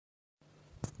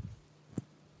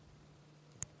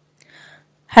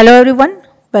Hello everyone,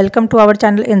 welcome to our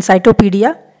channel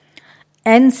इंसाइटोपीडिया।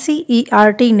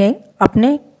 NCERT ने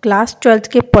अपने class 12th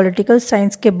के पॉलिटिकल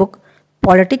साइंस के book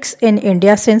politics in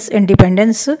India since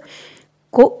independence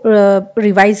को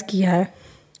revise किया है।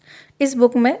 इस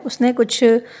बुक में उसने कुछ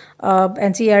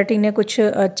NCERT ने कुछ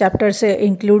चैप्टर से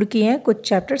इंक्लूड किए हैं, कुछ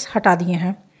चैप्टर्स हटा दिए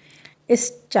हैं।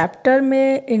 इस चैप्टर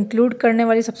में इंक्लूड करने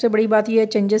वाली सबसे बड़ी बात यह है,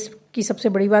 चेंजेस की सबसे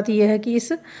बड़ी बात यह है कि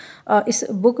इस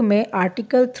बुक में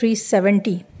आर्टिकल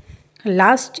 370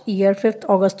 लास्ट ईयर 5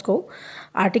 अगस्त को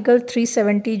आर्टिकल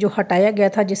 370 जो हटाया गया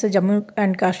था, जिसे जम्मू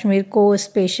एंड कश्मीर को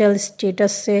स्पेशल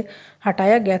स्टेटस से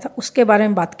हटाया गया था, उसके बारे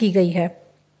में बात की गई है।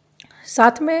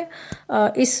 साथ में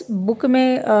इस बुक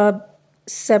में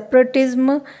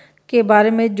सेपरेटिज्म के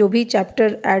बारे में जो भी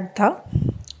चैप्टर ऐड था,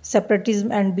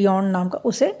 सेपरेटिज्म एंड बियॉन्ड नाम का,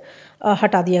 उसे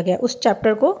हटा दिया गया। उस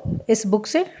चैप्टर को इस बुक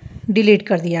से डिलीट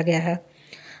कर दिया गया है।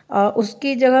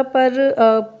 उसकी जगह पर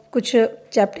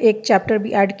एक चैप्टर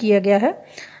भी ऐड किया गया है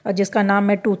जिसका नाम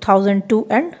है 2002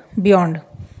 एंड बियॉन्ड।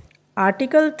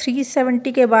 आर्टिकल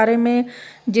 370 के बारे में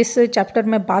जिस चैप्टर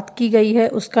में बात की गई है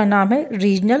उसका नाम है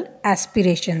रीजनल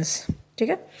एस्पिरेशंस। ठीक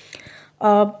है,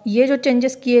 ये जो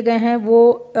चेंजेस किए गए हैं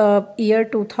वो ईयर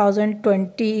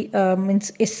 2020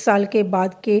 मीन्स इस साल के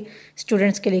बाद के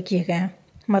स्टूडेंट्स के लिए किए गए हैं।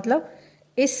 मतलब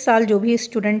इस साल जो भी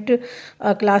स्टूडेंट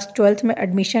क्लास 12th में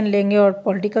एडमिशन लेंगे और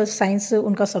पॉलिटिकल साइंस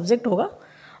उनका सब्जेक्ट होगा,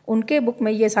 उनके बुक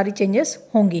में ये सारी चेंजेस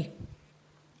होंगी।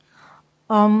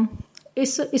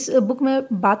 इस बुक में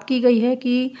बात की गई है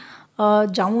कि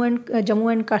जम्मू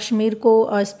एंड कश्मीर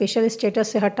को स्पेशल स्टेटस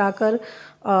से हटाकर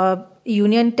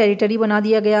यूनियन टेरिटरी बना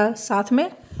दिया गया। साथ में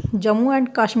जम्मू एंड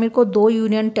कश्मीर को 2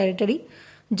 union territory,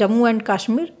 Jammu and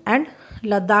Kashmir and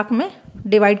Ladakh में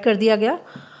डिवाइड कर दिया गया।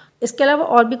 इसके अलावा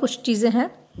और भी कुछ चीज़ें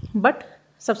हैं, बट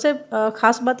सबसे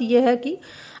ख़ास बात यह है कि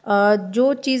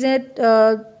जो चीज़ें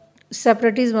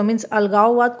सेपरेटिज्म मीन्स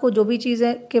अलगाववाद को, जो भी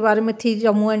चीज़ें के बारे में थी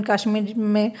जम्मू एंड कश्मीर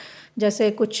में,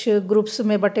 जैसे कुछ ग्रुप्स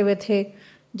में बटे हुए थे,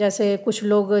 जैसे कुछ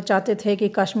लोग चाहते थे कि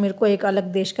कश्मीर को एक अलग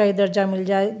देश का ही दर्जा मिल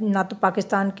जाए, ना तो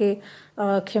पाकिस्तान के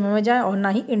खेमे में जाए और ना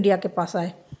ही इंडिया के पास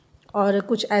आए, और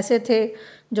कुछ ऐसे थे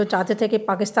जो चाहते थे कि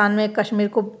पाकिस्तान में कश्मीर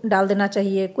को डाल देना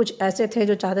चाहिए, कुछ ऐसे थे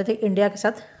जो चाहते थे इंडिया के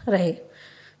साथ रहे।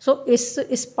 सो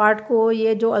इस पार्ट को,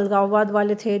 ये जो अलगाववाद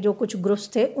वाले थे, जो कुछ ग्रुप्स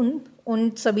थे, उन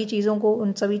सभी चीज़ों को,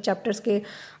 उन सभी चैप्टर्स के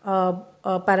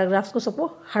पैराग्राफ्स को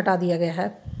सबको हटा दिया गया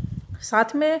है।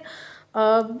 साथ में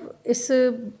इस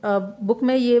बुक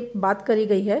में ये बात करी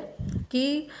गई है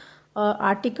कि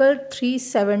आर्टिकल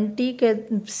 370 के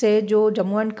से जो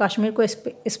जम्मू एंड कश्मीर को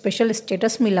स्पेशल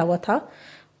स्टेटस मिला हुआ था,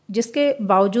 जिसके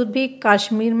बावजूद भी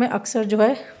कश्मीर में अक्सर जो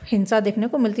है हिंसा देखने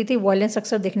को मिलती थी, वायलेंस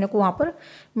अक्सर देखने को वहाँ पर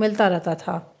मिलता रहता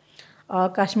था।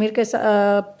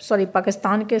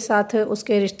 पाकिस्तान के साथ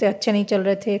उसके रिश्ते अच्छे नहीं चल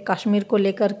रहे थे, कश्मीर को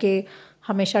लेकर के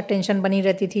हमेशा टेंशन बनी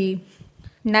रहती थी।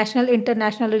 नेशनल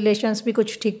इंटरनेशनल रिलेशंस भी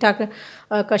कुछ ठीक ठाक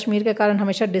कश्मीर के कारण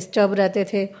हमेशा डिस्टर्ब रहते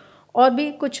थे, और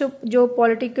भी कुछ जो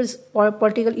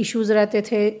पॉलिटिकल इश्यूज़ रहते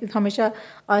थे, हमेशा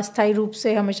अस्थायी रूप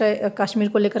से हमेशा कश्मीर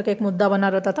को लेकर के एक मुद्दा बना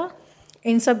रहता था।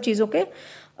 इन सब चीज़ों के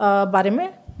बारे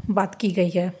में बात की गई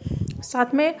है। साथ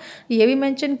में ये भी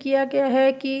मेंशन किया गया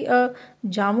है कि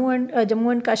जम्मू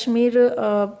एंड कश्मीर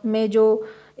में जो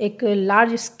एक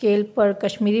लार्ज स्केल पर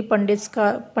कश्मीरी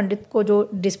पंडित को जो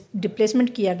डिप्लेसमेंट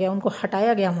किया गया, उनको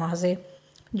हटाया गया वहाँ से।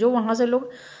 जो वहाँ से लोग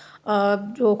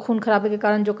जो खून खराबे के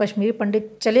कारण जो कश्मीरी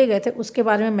पंडित चले गए थे, उसके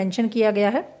बारे में मेंशन किया गया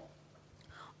है।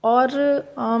 और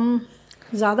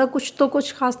ज़्यादा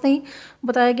कुछ खास नहीं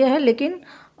बताया गया है, लेकिन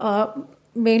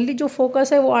मेनली जो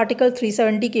फोकस है वो आर्टिकल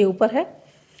 370 के ऊपर है।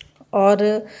 और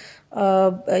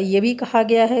ये भी कहा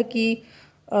गया है कि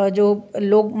जो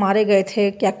लोग मारे गए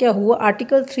थे, क्या क्या हुआ,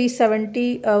 आर्टिकल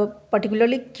 370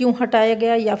 पर्टिकुलरली क्यों हटाया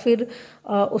गया, या फिर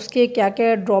उसके क्या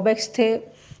क्या ड्रॉबैक्स थे,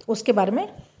 उसके बारे में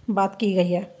बात की गई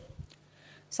है।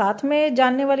 साथ में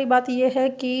जानने वाली बात यह है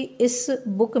कि इस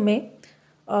बुक में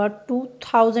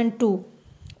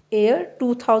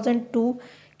 2002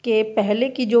 के पहले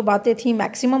की जो बातें थी,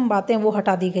 मैक्सिमम बातें वो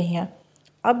हटा दी गई हैं।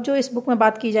 अब जो इस बुक में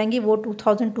बात की जाएंगी वो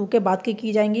 2002 के बाद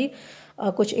की जाएंगी।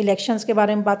 कुछ इलेक्शंस के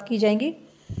बारे में बात की जाएंगी।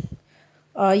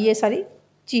 ये सारी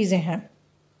चीज़ें हैं।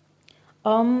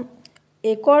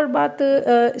 एक और बात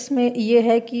इसमें ये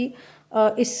है कि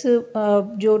इस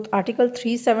जो आर्टिकल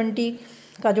 370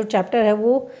 का जो चैप्टर है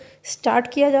वो स्टार्ट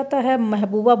किया जाता है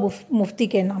महबूबा मुफ्ती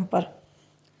के नाम पर,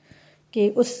 कि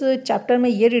उस चैप्टर में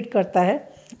ये रीड करता है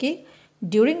कि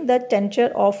during the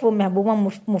tincture of Mehbooba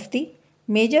Mufti,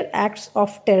 major acts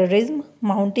of terrorism,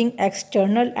 mounting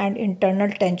external and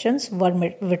internal tensions were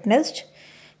witnessed.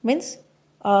 Means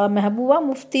Mehbooba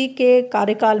Mufti के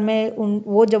कार्यकाल में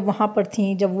वो जब वहाँ पर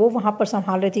थी, जब वो वहाँ पर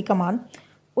संभाल रही थी कमान,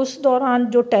 उस दौरान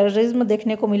जो टेररिज्म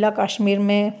देखने को मिला कश्मीर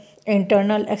में,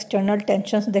 इंटरनल एक्सटर्नल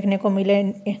टेंशन्स देखने को मिले,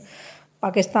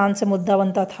 पाकिस्तान से मुद्दा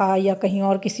बनता था या कहीं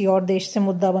और किसी और देश से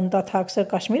मुद्दा बनता था अक्सर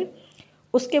कश्मीर,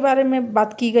 उसके बारे में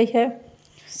बात की गई है।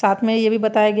 साथ में ये भी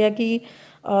बताया गया कि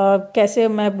कैसे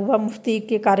महबूबा मुफ्ती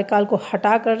के कार्यकाल को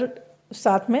हटाकर,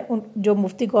 साथ में उन जो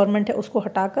मुफ्ती गवर्नमेंट है उसको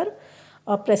हटाकर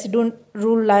प्रेसिडेंट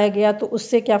रूल लाया गया, तो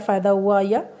उससे क्या फ़ायदा हुआ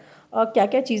या क्या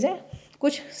क्या चीज़ें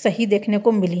कुछ सही देखने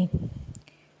को मिली।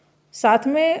 साथ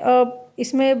में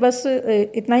इसमें बस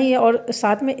इतना ही है, और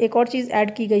साथ में एक और चीज़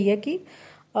ऐड की गई है कि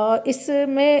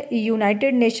इसमें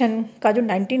यूनाइटेड नेशन का जो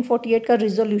 1948 का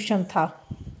रिजोल्यूशन था,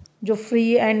 जो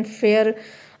फ्री एंड फेयर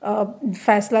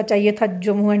फैसला चाहिए था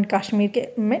जम्मू एंड कश्मीर के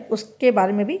में, उसके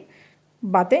बारे में भी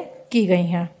बातें की गई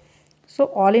हैं। सो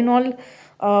ऑल इन ऑल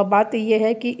बात ये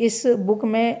है कि इस बुक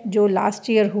में जो लास्ट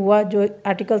ईयर हुआ, जो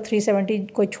आर्टिकल 370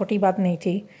 कोई छोटी बात नहीं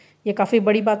थी, ये काफ़ी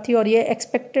बड़ी बात थी और ये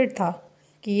एक्सपेक्टेड था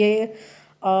कि ये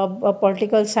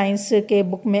पॉलिटिकल साइंस के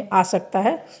बुक में आ सकता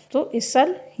है। तो इस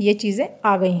साल ये चीज़ें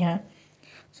आ गई हैं।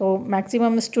 सो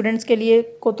मैक्सिमम स्टूडेंट्स के लिए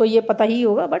को तो ये पता ही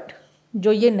होगा, बट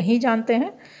जो ये नहीं जानते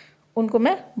हैं उनको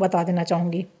मैं बता देना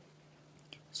चाहूँगी।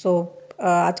 सो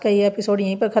आज का ये एपिसोड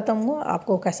यहीं पर ख़त्म हुआ।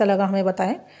 आपको कैसा लगा हमें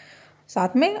बताएं।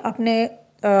 साथ में अपने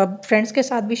फ्रेंड्स के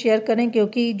साथ भी शेयर करें,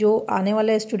 क्योंकि जो आने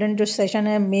वाले स्टूडेंट जो सेशन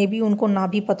है मे बी उनको ना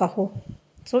भी पता हो,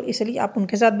 सो इसलिए आप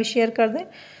उनके साथ भी शेयर कर दें।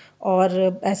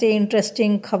 और ऐसे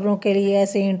इंटरेस्टिंग खबरों के लिए,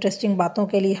 ऐसे इंटरेस्टिंग बातों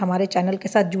के लिए हमारे चैनल के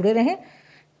साथ जुड़े रहें।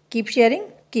 Keep sharing,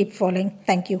 keep following.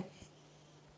 Thank you.